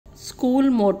School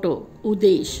motto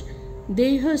ਉਦੇਸ਼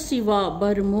ਦੇਹ ਸਿਵਾ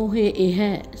ਬਰ ਮੋਹੇ ਇਹ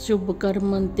ਹੈ ਸ਼ੁਭ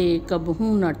ਕਰਮਨ ਤੇ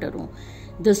ਕਬਹੂ ਨਾ ਟਰੋ।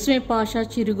 10ਵੇਂ ਪਾਤਸ਼ਾਹ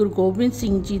ਸ੍ਰੀ ਗੁਰੂ ਗੋਬਿੰਦ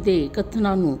ਸਿੰਘ ਜੀ ਦੇ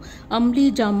ਕਥਨਾਂ ਨੂੰ ਅਮਲੀ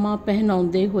ਜਾਮਾ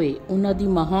ਪਹਿਨਾਉਂਦੇ ਹੋਏ ਉਹਨਾਂ ਦੀ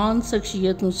ਮਹਾਨ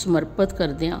ਸ਼ਖਸੀਅਤ ਨੂੰ ਸਮਰਪਿਤ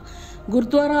ਕਰਦਿਆਂ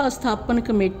ਗੁਰਦੁਆਰਾ ਸਥਾਪਨ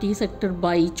ਕਮੇਟੀ ਸੈਕਟਰ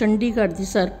 22 ਚੰਡੀਗੜ੍ਹ ਦੀ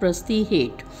ਸਰਪ੍ਰਸਤੀ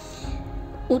ਹੇਠ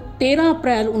 13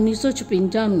 ਅਪ੍ਰੈਲ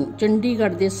 1956 ਨੂੰ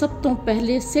ਚੰਡੀਗੜ੍ਹ ਦੇ ਸਭ ਤੋਂ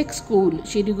ਪਹਿਲੇ ਸਿੱਖ ਸਕੂਲ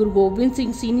ਸ੍ਰੀ Guru Gobind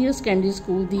Singh senior secondary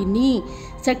school ਦੀ ਨੀਂਹ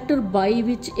ਸੈਕਟਰ 22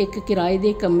 ਵਿੱਚ ਇੱਕ ਕਿਰਾਏ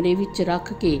ਦੇ ਕਮਰੇ ਵਿੱਚ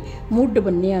ਰੱਖ ਕੇ ਮੁੱਢ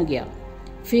ਬੰਨ੍ਹਿਆ ਗਿਆ।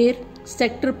 ਫਿਰ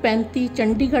ਸੈਕਟਰ 35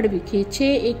 ਚੰਡੀਗੜ੍ਹ ਵਿਖੇ 6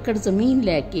 ਏਕੜ ਜ਼ਮੀਨ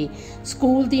ਲੈ ਕੇ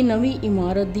ਸਕੂਲ ਦੀ ਨਵੀਂ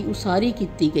ਇਮਾਰਤ ਦੀ ਉਸਾਰੀ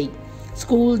ਕੀਤੀ ਗਈ।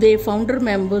 ਸਕੂਲ ਦੇ ਫਾਊਂਡਰ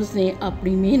ਮੈਂਬਰਸ ਨੇ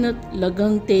ਆਪਣੀ ਮਿਹਨਤ,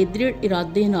 ਲਗਨ ਤੇ ਦ੍ਰਿੜ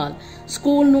ਇਰਾਦੇ ਨਾਲ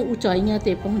ਸਕੂਲ ਨੂੰ ਉਚਾਈਆਂ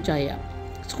ਤੇ ਪਹੁੰਚਾਇਆ।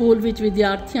 ਸਕੂਲ ਵਿੱਚ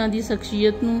ਵਿਦਿਆਰਥੀਆਂ ਦੀ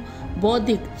ਸ਼ਖਸੀਅਤ ਨੂੰ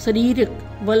ਬੌਧਿਕ, ਸਰੀਰਕ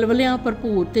ਵਲਵਲਿਆਂ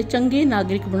ਭਰਪੂਰ ਤੇ ਚੰਗੇ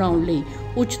ਨਾਗਰਿਕ ਬਣਾਉਣ ਲਈ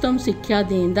ਉੱਚਤਮ ਸਿੱਖਿਆ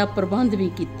ਦੇਣ ਦਾ ਪ੍ਰਬੰਧ ਵੀ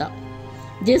ਕੀਤਾ,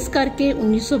 ਜਿਸ ਕਰਕੇ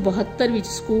 1972 ਵਿੱਚ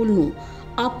ਸਕੂਲ ਨੂੰ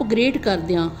ਅਪਗ੍ਰੇਡ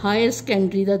ਕਰਦਿਆਂ ਹਾਇਰ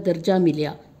ਸੈਕੰਡਰੀ ਦਾ ਦਰਜਾ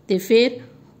ਮਿਲਿਆ। ਤੇ ਫਿਰ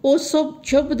ਉਸ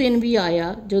ਸ਼ੁਭ ਦਿਨ ਵੀ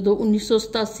ਆਇਆ ਜਦੋਂ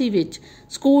 1987 ਵਿੱਚ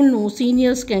ਸਕੂਲ ਨੂੰ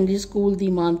ਸੀਨੀਅਰ ਸੈਕੰਡਰੀ ਸਕੂਲ ਦੀ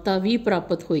ਮਾਨਤਾ ਵੀ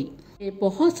ਪ੍ਰਾਪਤ ਹੋਈ। ਤੇ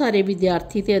ਬਹੁਤ ਸਾਰੇ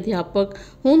ਵਿਦਿਆਰਥੀ ਤੇ ਅਧਿਆਪਕ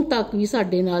ਹੁਣ ਤੱਕ ਵੀ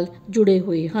ਸਾਡੇ ਨਾਲ ਜੁੜੇ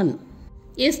ਹੋਏ ਹਨ।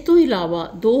 ਇਸ ਤੋਂ ਇਲਾਵਾ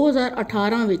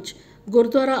 2018 ਵਿੱਚ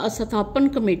ਗੁਰਦੁਆਰਾ ਸਥਾਪਨ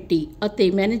ਕਮੇਟੀ ਅਤੇ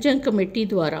ਮੈਨੇਜਿੰਗ ਕਮੇਟੀ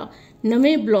ਦੁਆਰਾ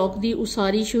ਨਵੇਂ ਬਲਾਕ ਦੀ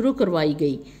ਉਸਾਰੀ ਸ਼ੁਰੂ ਕਰਵਾਈ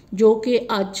ਗਈ, ਜੋ ਕਿ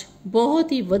ਅੱਜ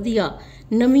ਬਹੁਤ ਹੀ ਵਧੀਆ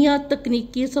ਨਵੀਆਂ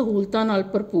ਤਕਨੀਕੀ ਸਹੂਲਤਾਂ ਨਾਲ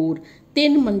ਭਰਪੂਰ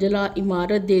 3 ਮੰਜ਼ਲਾ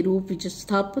ਇਮਾਰਤ ਦੇ ਰੂਪ ਵਿੱਚ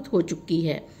ਸਥਾਪਿਤ ਹੋ ਚੁੱਕੀ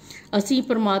ਹੈ। ਅਸੀਂ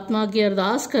ਪਰਮਾਤਮਾ ਅੱਗੇ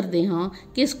ਅਰਦਾਸ ਕਰਦੇ ਹਾਂ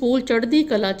ਕਿ ਸਕੂਲ ਚੜ੍ਹਦੀ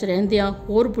ਕਲਾ 'ਚ ਰਹਿੰਦਿਆਂ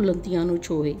ਹੋਰ ਬੁਲੰਦੀਆਂ ਨੂੰ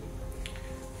ਛੋਹੇ।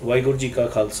 ਵਾਹਿਗੁਰੂ ਜੀ ਕਾ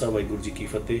ਖਾਲਸਾ, ਵਾਹਿਗੁਰੂ ਜੀ ਕੀ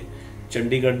ਫਤਿਹ।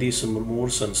 ਚੰਡੀਗੜ੍ਹ ਦੀ ਸਮੂਹ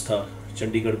ਸੰਸਥਾ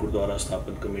ਚੰਡੀਗੜ੍ਹ ਗੁਰਦੁਆਰਾ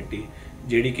ਸਥਾਪਨ ਕਮੇਟੀ,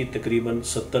 ਜਿਹੜੀ ਕਿ ਤਕਰੀਬਨ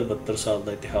 70-72 ਸਾਲ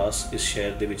ਦਾ ਇਤਿਹਾਸ ਇਸ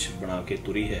ਸ਼ਹਿਰ ਦੇ ਵਿੱਚ ਬਣਾ ਕੇ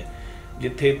ਤੁਰੀ ਹੈ,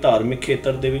 ਜਿੱਥੇ ਧਾਰਮਿਕ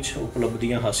ਖੇਤਰ ਦੇ ਵਿੱਚ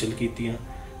ਉਪਲਬਧੀਆਂ ਹਾਸਿਲ ਕੀਤੀਆਂ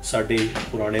ਸਾਡੇ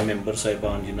ਪੁਰਾਣੇ ਮੈਂਬਰ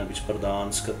ਸਾਹਿਬਾਨ, ਜਿਨ੍ਹਾਂ ਵਿੱਚ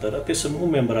ਪ੍ਰਧਾਨ, ਸਕੱਤਰ ਅਤੇ ਸਮੂਹ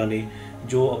ਮੈਂਬਰਾਂ ਨੇ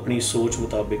ਜੋ ਆਪਣੀ ਸੋਚ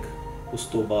ਮੁਤਾਬਿਕ ਉਸ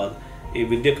ਤੋਂ ਬਾਅਦ ਇਹ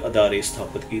ਵਿਦਿਅਕ ਅਦਾਰੇ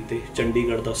ਸਥਾਪਿਤ ਕੀਤੇ।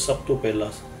 ਚੰਡੀਗੜ੍ਹ ਦਾ ਸਭ ਤੋਂ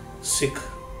ਪਹਿਲਾ ਸਿੱਖ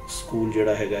ਸਕੂਲ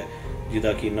ਜਿਹੜਾ ਹੈਗਾ,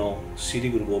 ਜਿਹਦਾ ਕਿ ਨਾਂ ਸ੍ਰੀ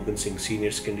Guru Gobind Singh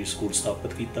senior secondary school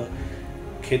ਸਥਾਪਿਤ ਕੀਤਾ।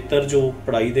 ਖੇਤਰ ਜੋ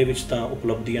ਪੜ੍ਹਾਈ ਦੇ ਵਿੱਚ ਤਾਂ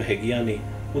ਉਪਲਬਧੀਆਂ ਹੈਗੀਆਂ ਨੇ,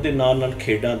 ਉਹਦੇ ਨਾਲ ਨਾਲ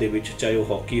ਖੇਡਾਂ ਦੇ ਵਿੱਚ, ਚਾਹੇ ਉਹ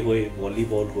ਹਾਕੀ ਹੋਏ,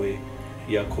 ਵਾਲੀਬਾਲ ਹੋਏ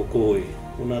ਜਾਂ ਖੋ-ਖੋ ਹੋਏ,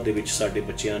 ਉਹਨਾਂ ਦੇ ਵਿੱਚ ਸਾਡੇ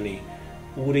ਬੱਚਿਆਂ ਨੇ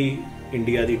ਪੂਰੀ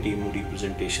ਇੰਡੀਆ ਦੀ ਟੀਮ ਨੂੰ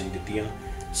ਰਿਪਰੈਜ਼ੈਂਟੇਸ਼ਨ ਦਿੱਤੀਆਂ।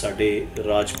 ਸਾਡੇ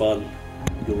ਰਾਜਪਾਲ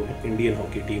ਜੋ ਇੰਡੀਅਨ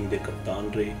ਹਾਕੀ ਟੀਮ ਦੇ ਕਪਤਾਨ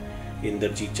ਰਹੇ,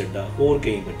 ਇੰਦਰਜੀਤ ਚੱਡਾ, ਹੋਰ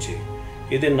ਕਈ ਬੱਚੇ।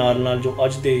 ਇਹਦੇ ਨਾਲ ਨਾਲ ਜੋ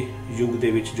ਅੱਜ ਦੇ ਯੁੱਗ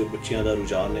ਦੇ ਵਿੱਚ ਜੋ ਬੱਚਿਆਂ ਦਾ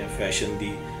ਰੁਝਾਨ ਹੈ ਫੈਸ਼ਨ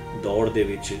ਦੀ ਦੌੜ ਦੇ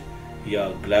ਵਿੱਚ ਜਾਂ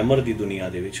ਗਲੈਮਰ ਦੀ ਦੁਨੀਆ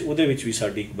ਦੇ ਵਿੱਚ, ਉਹਦੇ ਵਿੱਚ ਵੀ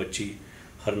ਸਾਡੀ ਇੱਕ ਬੱਚੀ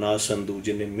ਹਰਨਾਜ ਸੰਧੂ,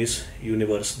 ਜਿਹਨੇ ਮਿਸ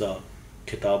ਯੂਨੀਵਰਸ ਦਾ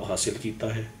ਖਿਤਾਬ ਹਾਸਿਲ ਕੀਤਾ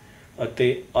ਹੈ।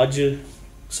 ਅਤੇ ਅੱਜ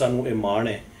ਸਾਨੂੰ ਇਹ ਮਾਣ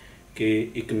ਹੈ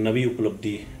ਕਿ ਇੱਕ ਨਵੀਂ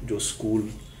ਉਪਲਬਧੀ ਜੋ ਸਕੂਲ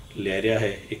ਲੈ ਰਿਹਾ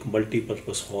ਹੈ, ਇੱਕ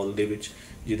ਮਲਟੀਪਰਪਸ ਹਾਲ ਦੇ ਵਿੱਚ,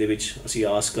 ਜਿਹਦੇ ਵਿੱਚ ਅਸੀਂ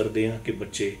ਆਸ ਕਰਦੇ ਹਾਂ ਕਿ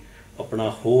ਬੱਚੇ ਆਪਣਾ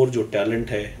ਹੋਰ ਜੋ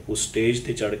ਟੈਲੈਂਟ ਹੈ ਉਹ ਸਟੇਜ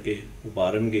 'ਤੇ ਚੜ੍ਹ ਕੇ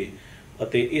ਉਭਾਰਨਗੇ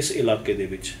ਅਤੇ ਇਸ ਇਲਾਕੇ ਦੇ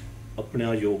ਵਿੱਚ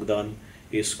ਆਪਣਾ ਯੋਗਦਾਨ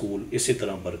ਇਹ ਸਕੂਲ ਇਸੇ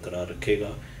ਤਰ੍ਹਾਂ ਬਰਕਰਾਰ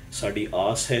ਰੱਖੇਗਾ। ਸਾਡੀ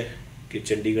ਆਸ ਹੈ ਕਿ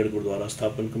ਚੰਡੀਗੜ੍ਹ ਗੁਰਦੁਆਰਾ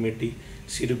ਸਥਾਪਨ ਕਮੇਟੀ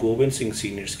ਸ੍ਰੀ Gobind Singh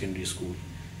senior secondary school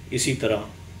ਇसी ਤਰ੍ਹਾਂ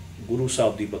ਗੁਰੂ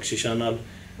ਸਾਹਿਬ ਦੀ ਬਖਸ਼ਿਸ਼ਾਂ ਨਾਲ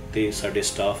ਤੇ ਸਾਡੇ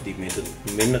ਸਟਾਫ ਦੀ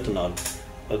ਮਿਹਨਤ ਨਾਲ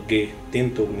ਅੱਗੇ 3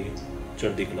 ਦੁਗਣੀ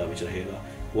ਚੜ੍ਹਦੀ ਕਲਾ ਵਿੱਚ ਰਹੇਗਾ।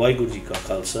 ਵਾਹਿਗੁਰੂ ਜੀ ਕਾ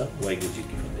ਖਾਲਸਾ, ਵਾਹਿਗੁਰੂ ਜੀ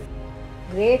ਕੀ ਫਤਿਹ।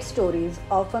 Great stories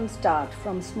often start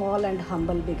from small and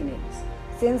humble beginnings.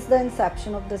 Since the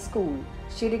inception of the school,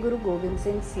 Shri Guru Gobind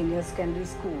Singh Senior Secondary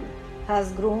School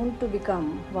has grown to become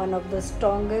one of the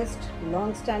strongest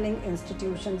long-standing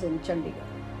institutions in Chandigarh.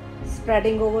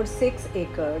 Spreading over 6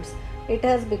 acres, it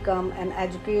has become an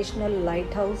educational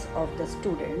lighthouse of the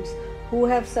students who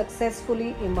have successfully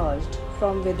emerged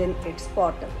from within its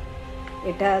portal.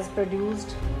 It has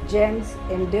produced gems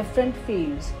in different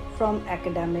fields from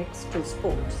academics to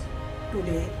sports.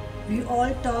 Today, we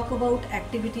all talk about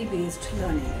activity-based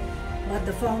learning, but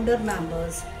the founder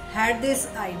members had this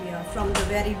idea from the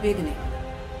very beginning.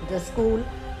 The school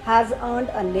has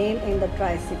earned a name in the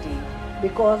Tri-City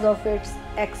because of its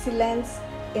excellence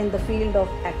in the field of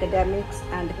academics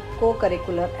and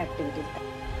co-curricular activities.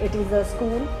 It is a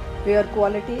school where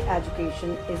quality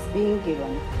education is being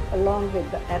given along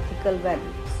with the ethical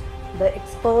values. The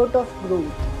export of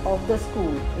growth of the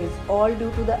school is all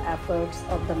due to the efforts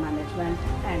of the management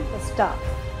and the staff.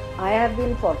 I have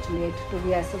been fortunate to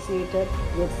be associated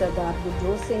with Sardar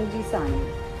Gobind Singh Ji Sani,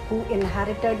 who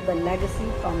inherited the legacy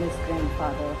from his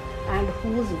grandfather and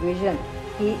whose vision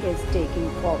he is taking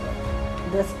forward.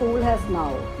 The school has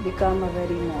now become a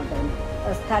very modern,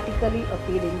 aesthetically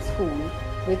appealing school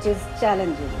which is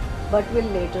challenging but will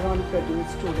later on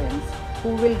produce students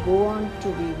who will go on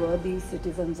to be worthy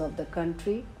citizens of the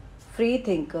country, free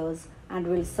thinkers, and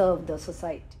will serve the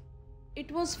society.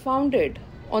 It was founded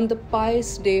on the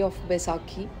pious day of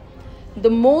Baisakhi, the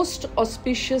most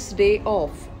auspicious day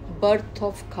of birth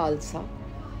of Khalsa,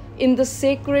 in the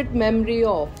sacred memory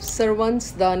of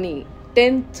Sarvans Dani,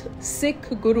 10th Sikh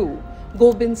Guru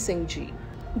Gobind Singh Ji.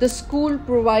 The school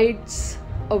provides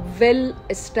a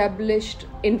well-established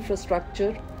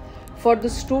infrastructure for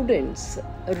the students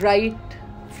right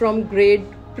from grade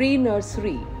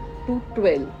pre-nursery to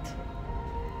 12th.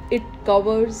 It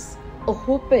covers a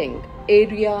whopping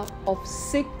area of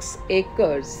 6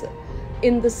 acres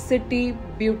in the city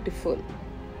beautiful,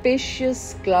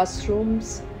 spacious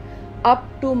classrooms,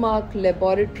 up-to-mark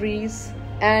laboratories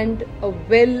and a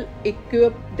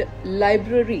well-equipped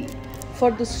library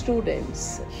for the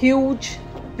students, huge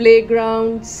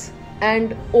playgrounds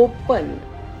and open,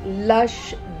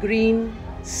 lush green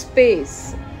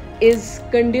space is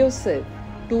conducive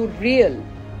to real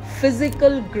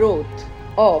physical growth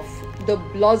of the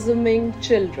blossoming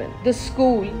children. The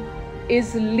school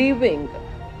is leaving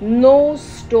no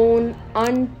stone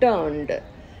unturned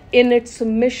in its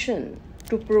mission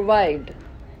to provide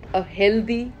a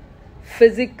healthy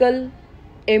physical,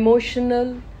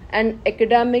 emotional, and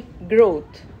academic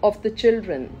growth of the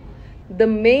children. The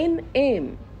main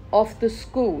aim of the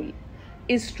school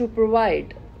is to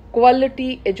provide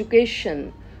quality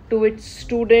education to its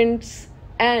students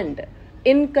and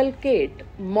inculcate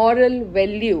moral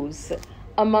values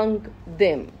among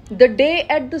them. The day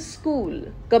at the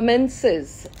school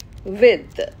commences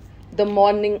with the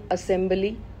morning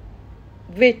assembly,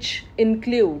 which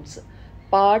includes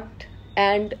Path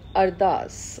and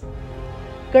Ardas.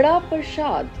 Kada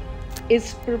Prasad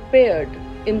is prepared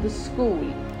in the school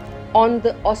on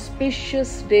the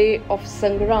auspicious day of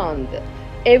Sangrand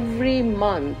every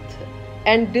month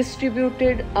and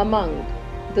distributed among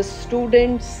the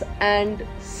students and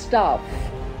staff.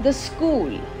 The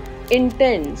school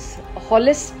intends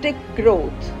holistic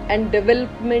growth and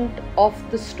development of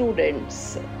the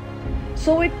students.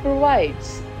 So it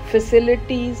provides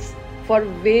facilities for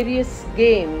various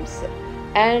games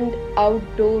and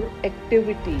outdoor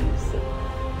activities.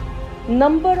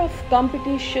 Number of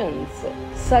competitions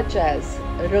such as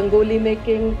rangoli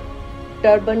making,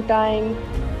 turban tying,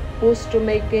 poster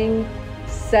making,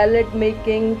 salad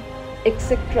making,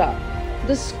 etc.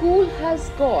 The school has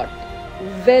got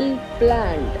well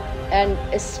planned and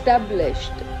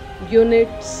established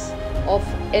units of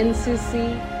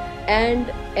NCC and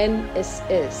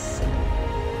NSS.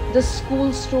 The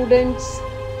school students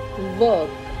work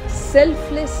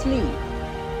selflessly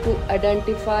to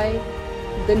identify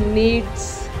the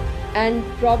needs and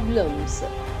problems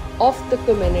of the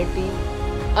community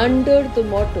under the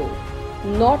motto,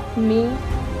 "Not me,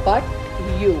 but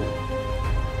you."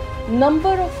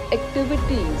 Number of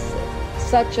activities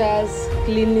such as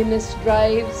cleanliness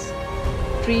drives,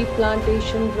 tree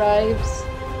plantation drives,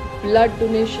 blood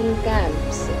donation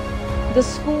camps. The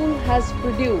school has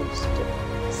produced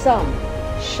some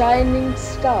shining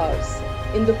stars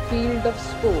in the field of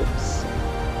sports.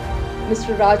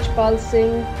 Mr. Rajpal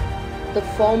Singh, the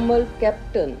former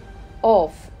captain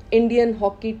of Indian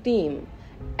hockey team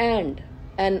and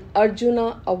an Arjuna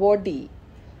awardee,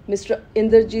 Mr.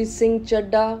 Inderjeet Singh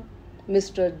Chadda,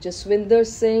 Mr. Jaswinder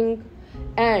Singh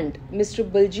and Mr.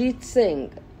 Baljeet Singh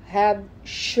have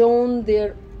shown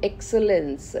their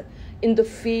excellence in the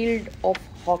field of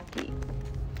hockey.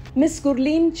 Miss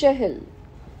Gurleen Chahal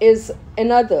is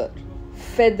another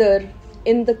feather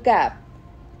in the cap.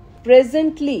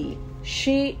 Presently,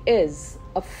 she is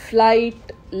a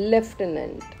flight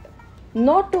lieutenant.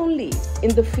 Not only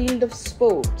in the field of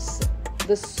sports,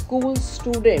 the school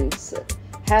students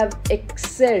have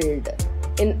excelled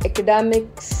in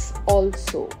academics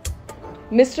also.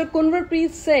 Mr.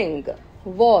 Kunwarpreet Singh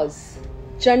was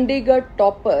Chandigarh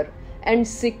topper and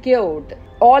secured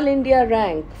All India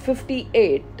rank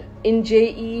 58 in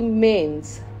JEE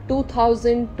Mains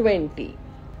 2020.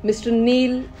 Mr.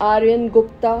 Neil Aryan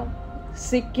Gupta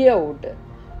secured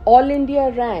All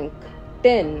India rank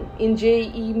 10 in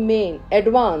JEE Main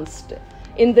Advanced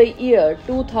in the year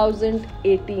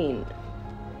 2018.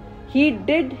 He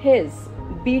did his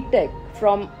BTech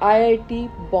from IIT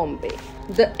Bombay.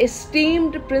 The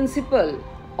esteemed principal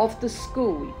of the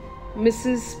school,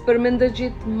 Mrs.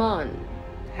 Parminderjit Maan,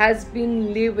 has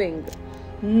been leaving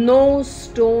no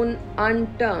stone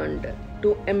unturned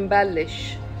to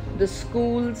embellish the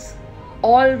school's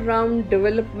all-round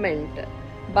development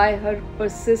by her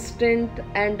persistent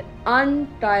and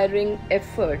untiring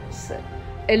efforts,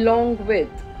 along with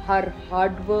her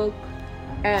hard work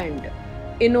and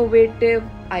innovative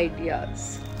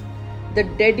ideas. The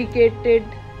dedicated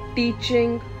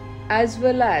teaching as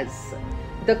well as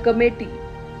the committee,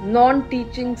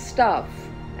 non-teaching staff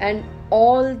and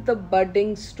all the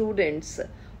budding students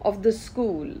of the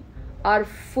school are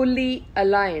fully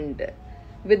aligned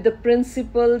with the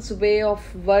principal's way of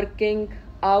working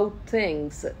out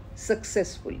things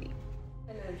successfully.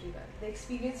 Hello everyone. The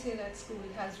experience here at school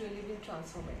has really been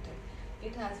transformative.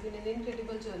 It has been an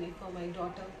incredible journey for my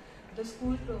daughter. The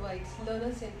school provides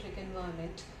learner-centric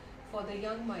environment for the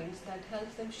young minds that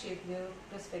helps them shape their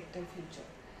prospective future.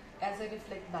 As I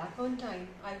reflect back on time,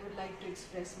 I would like to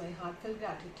express my heartfelt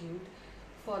gratitude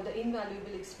for the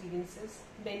invaluable experiences,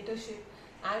 mentorship,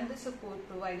 and the support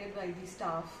provided by the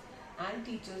staff and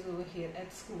teachers over here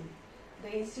at school.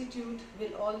 The institute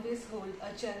will always hold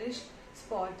a cherished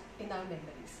spot in our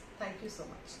memories. Thank you so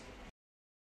much.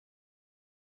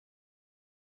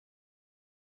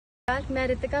 मैं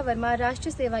रितिका वर्मा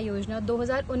राष्ट्रीय सेवा योजना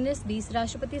 2019-20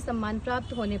 राष्ट्रपति सम्मान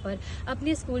प्राप्त होने पर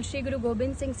अपने school Shri Guru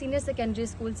Gobind Singh senior secondary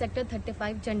school sector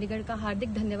 35 Chandigarh का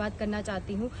हार्दिक धन्यवाद करना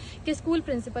चाहती हूं कि school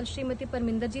principal Shrimati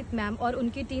Parminderjit ma'am और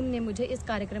उनकी टीम ने मुझे इस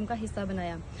कार्यक्रम का हिस्सा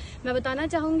बनाया। मैं बताना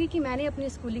चाहूंगी कि मैंने अपनी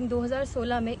स्कूलिंग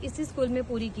 2016 में इसी स्कूल में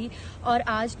पूरी की और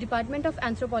आज डिपार्टमेंट ऑफ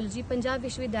एंथ्रोपोलॉजी पंजाब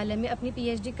विश्वविद्यालय में अपनी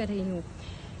PhD कर रही हूँ।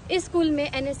 इस स्कूल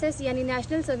में NSS यानी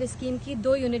नेशनल सर्विस स्कीम की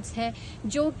 2 यूनिट्स हैं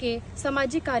जो कि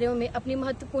सामाजिक कार्यों में अपनी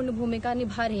महत्वपूर्ण भूमिका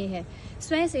निभा रहे हैं।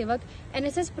 स्वयं सेवक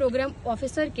NSS प्रोग्राम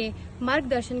ऑफिसर के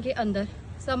मार्गदर्शन के अंदर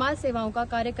समाज सेवाओं का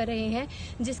कार्य कर रहे हैं,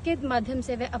 जिसके माध्यम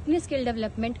से वे अपनी स्किल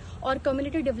डेवलपमेंट और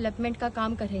कम्युनिटी डेवलपमेंट का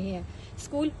काम कर रहे हैं।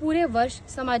 स्कूल पूरे वर्ष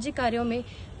सामाजिक कार्यों में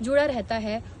जुड़ा रहता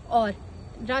है और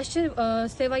राष्ट्रीय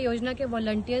सेवा योजना के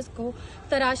वॉलंटियर्स को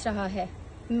तराश रहा है।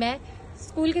 मैं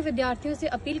स्कूल के विद्यार्थियों से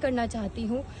अपील करना चाहती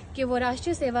हूँ कि वो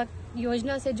राष्ट्रीय सेवा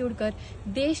योजना से जुड़कर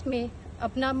देश में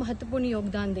अपना महत्वपूर्ण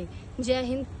योगदान दें। जय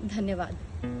हिंद, धन्यवाद।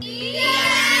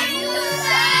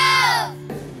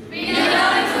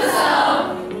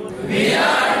 We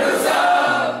are